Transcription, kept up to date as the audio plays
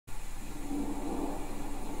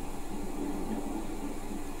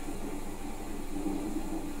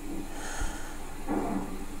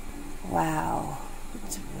Wow,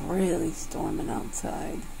 it's really storming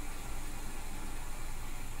outside.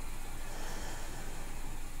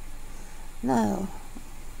 No,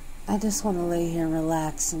 I just want to lay here and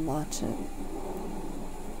relax and watch it.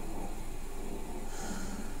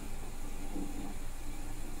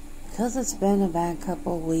 Because it's been a bad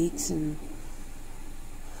couple of weeks and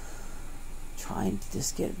trying to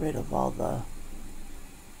just get rid of all the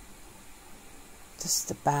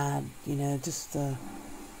bad, just the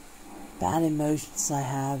bad emotions I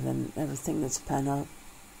have and everything that's pent up.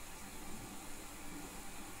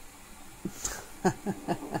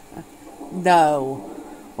 No.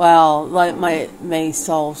 Well, may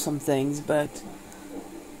solve some things, but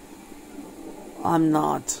I'm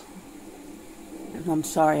not. And I'm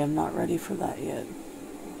sorry, I'm not ready for that yet.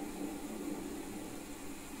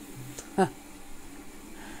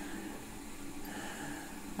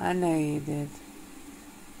 I know you did.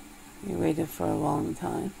 You waited for a long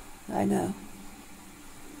time. I know.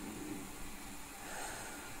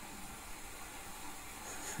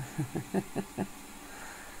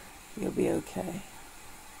 You'll be okay.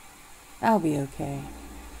 I'll be okay.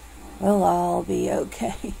 We'll all be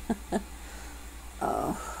okay.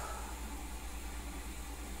 Oh.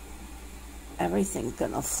 Everything's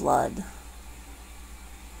gonna flood.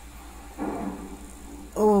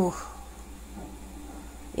 Oh.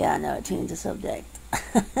 Yeah, I know, I changed the subject.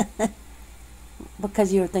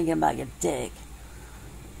 Because you were thinking about your dick.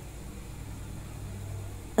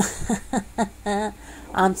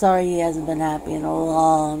 I'm sorry he hasn't been happy in a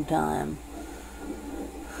long time.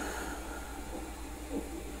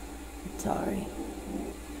 Sorry.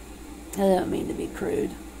 I didn't mean to be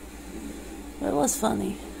crude. But it was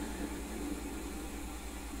funny.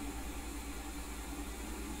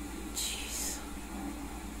 Jeez.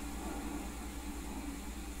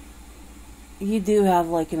 You do have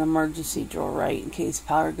like an emergency drawer, right? In case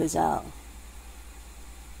power goes out.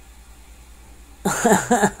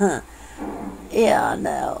 Yeah, I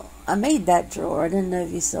know. I made that drawer. I didn't know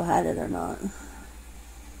if you still had it or not.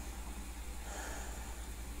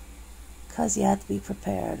 Because you have to be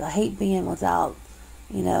prepared. I hate being without,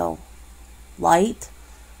 light.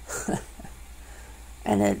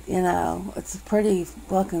 And it's pretty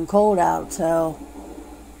fucking cold out, so.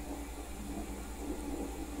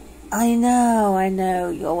 I know.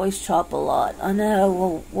 You always chop a lot. I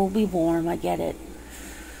know. We'll be warm. I get it.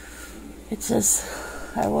 It's just,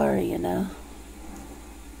 I worry,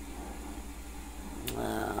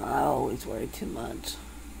 I always worry too much.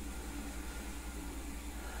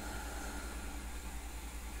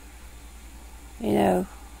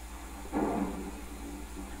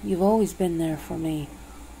 You've always been there for me.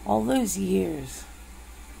 All those years.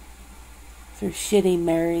 Through shitty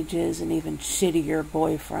marriages and even shittier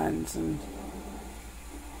boyfriends and...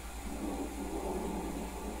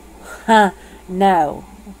 No.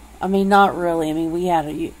 I mean, not really. I mean, we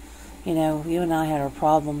had you and I had our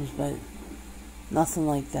problems, but nothing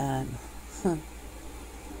like that.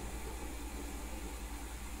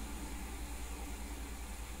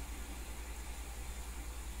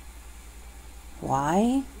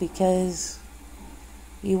 Why? Because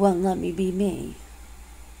you wouldn't let me be me.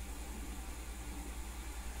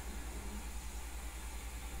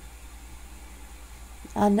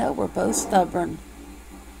 I know we're both stubborn.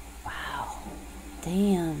 Wow.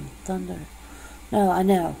 Damn, thunder. No, I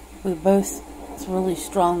know. We're both really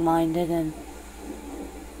strong-minded and...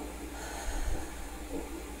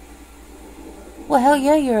 Well, hell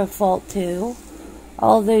yeah, you're at fault too.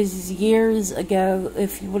 All those years ago,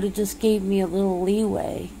 if you would have just gave me a little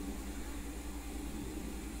leeway.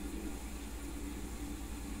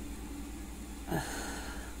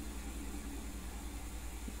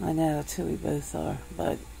 I know, it's who we both are,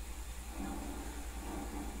 but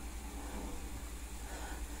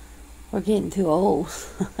we're getting too old.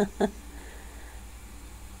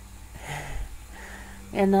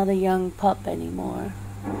 You're not a young pup anymore.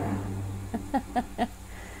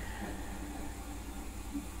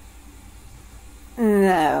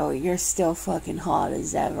 No, you're still fucking hot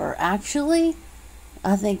as ever. Actually,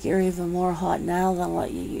 I think you're even more hot now than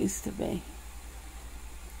what you used to be.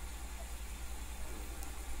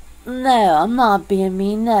 No, I'm not being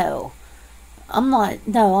mean, no.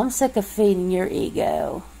 I'm sick of feeding your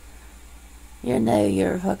ego.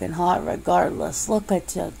 You're fucking hot regardless. Look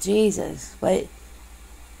at you, Jesus. But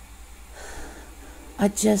I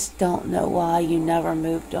just don't know why you never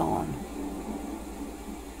moved on.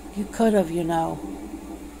 You could have,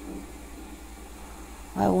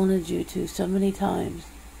 I wanted you to so many times.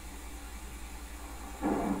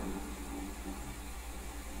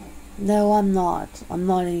 No, I'm not. I'm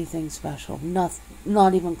not anything special. Not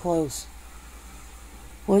even close.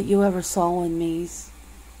 what you ever saw in me's,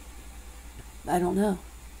 I don't know.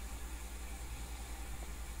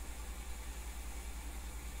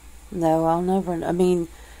 No, I'll never. I mean,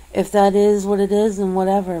 if that is what it is, then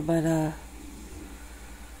whatever. But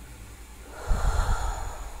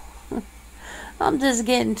I'm just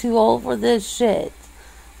getting too old for this shit.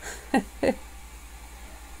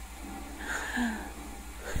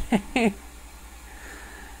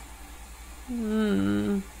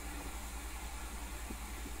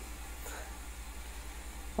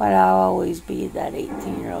 But I'll always be that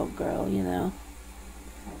 18-year-old girl, you know.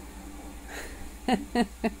 At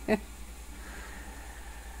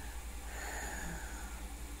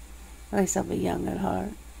least I'll be young at heart.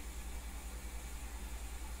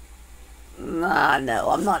 Nah, no,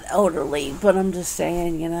 I'm not elderly, but I'm just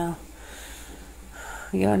saying, you know.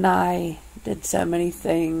 You and I did so many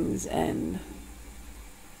things, and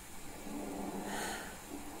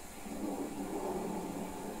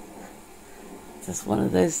just one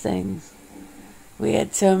of those things. We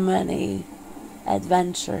had so many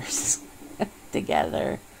adventures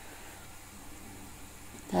together.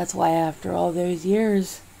 That's why after all those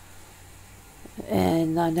years,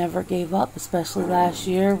 and I never gave up, especially last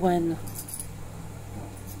year when,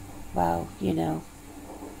 well, you know,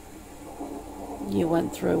 you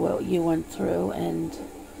went through what you went through, and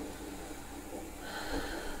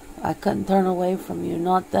I couldn't turn away from you,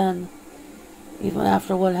 not then, even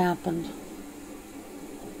after what happened.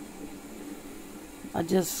 I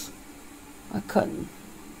couldn't.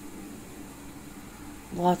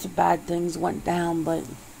 Lots of bad things went down, but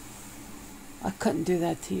I couldn't do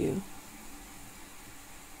that to you.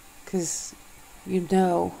 'Cause you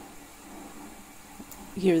know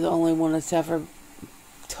you're the only one that's ever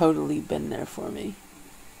totally been there for me.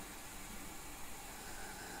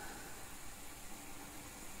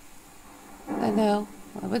 I know.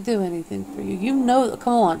 I would do anything for you. You know,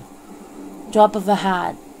 come on. Drop of a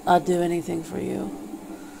hat. I'd do anything for you.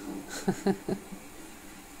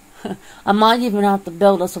 I might even have to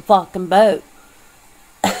build us a fucking boat.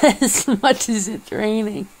 As much as it's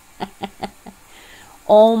raining.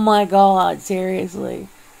 Oh my God, seriously.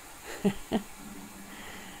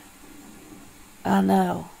 I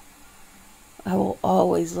know. I will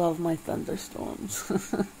always love my thunderstorms.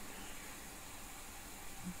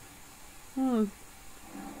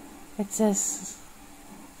 It's just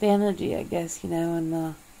the energy, I guess, you know,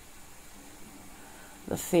 and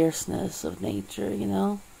the fierceness of nature, you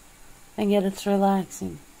know. And yet it's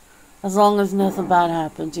relaxing. As long as nothing bad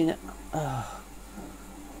happens, you know.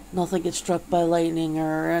 Nothing gets struck by lightning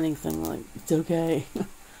or anything, like, it's okay.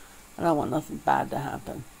 I don't want nothing bad to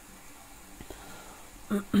happen.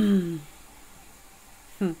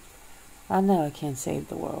 I know I can't save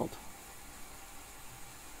the world.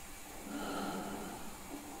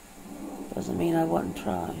 Doesn't mean I wouldn't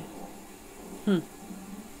try.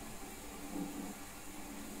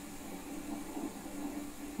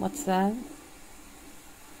 What's that?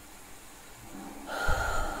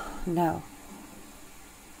 No.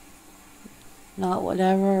 Not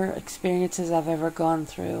whatever experiences I've ever gone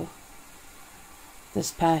through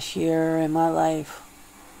this past year in my life.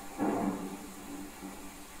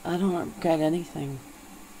 I don't regret anything.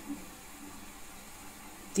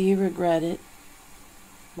 Do you regret it?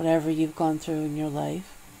 Whatever you've gone through in your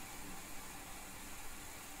life?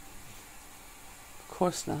 Of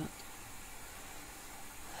course not.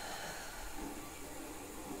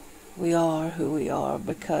 We are who we are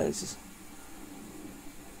because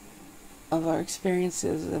of our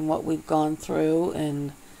experiences and what we've gone through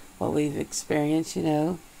and what we've experienced, you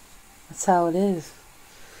know. That's how it is.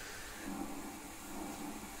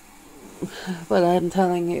 But I'm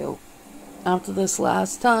telling you, after this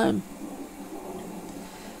last time,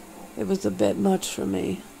 it was a bit much for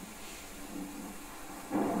me.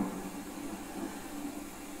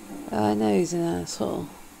 I know he's an asshole.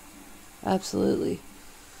 Absolutely.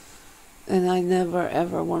 And I never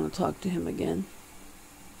ever want to talk to him again.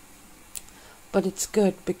 But it's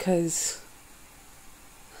good because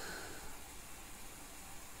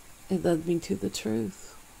it led me to the truth.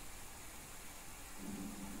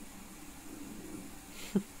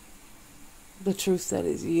 The truth that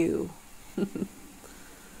is you. Of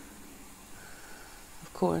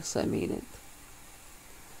course, I mean it.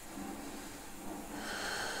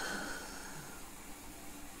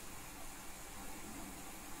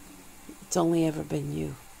 It's only ever been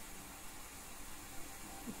you.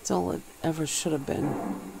 It's all it ever should have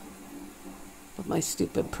been. But my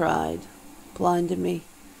stupid pride blinded me.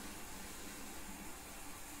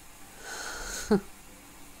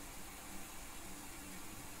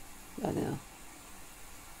 I know.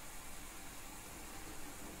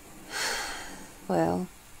 Well,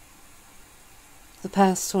 The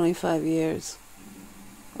past 25 years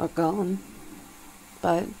are gone,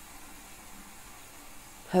 but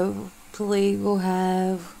hopefully we'll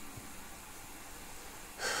have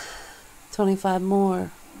 25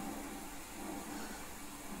 more.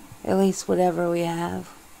 At least whatever we have,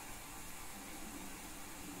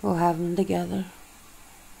 we'll have them together.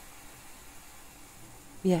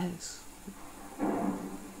 Yes,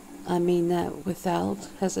 I mean that without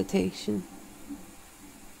hesitation.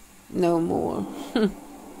 No more.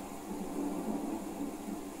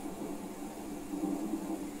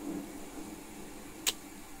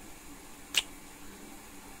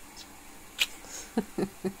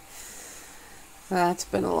 That's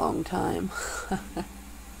been a long time.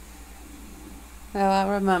 Oh, I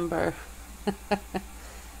remember.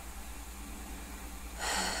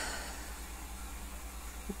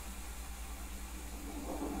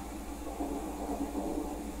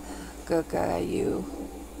 Good guy, you.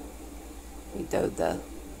 Idoda.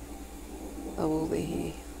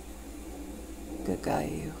 Awulihi. Good guy,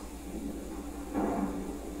 you.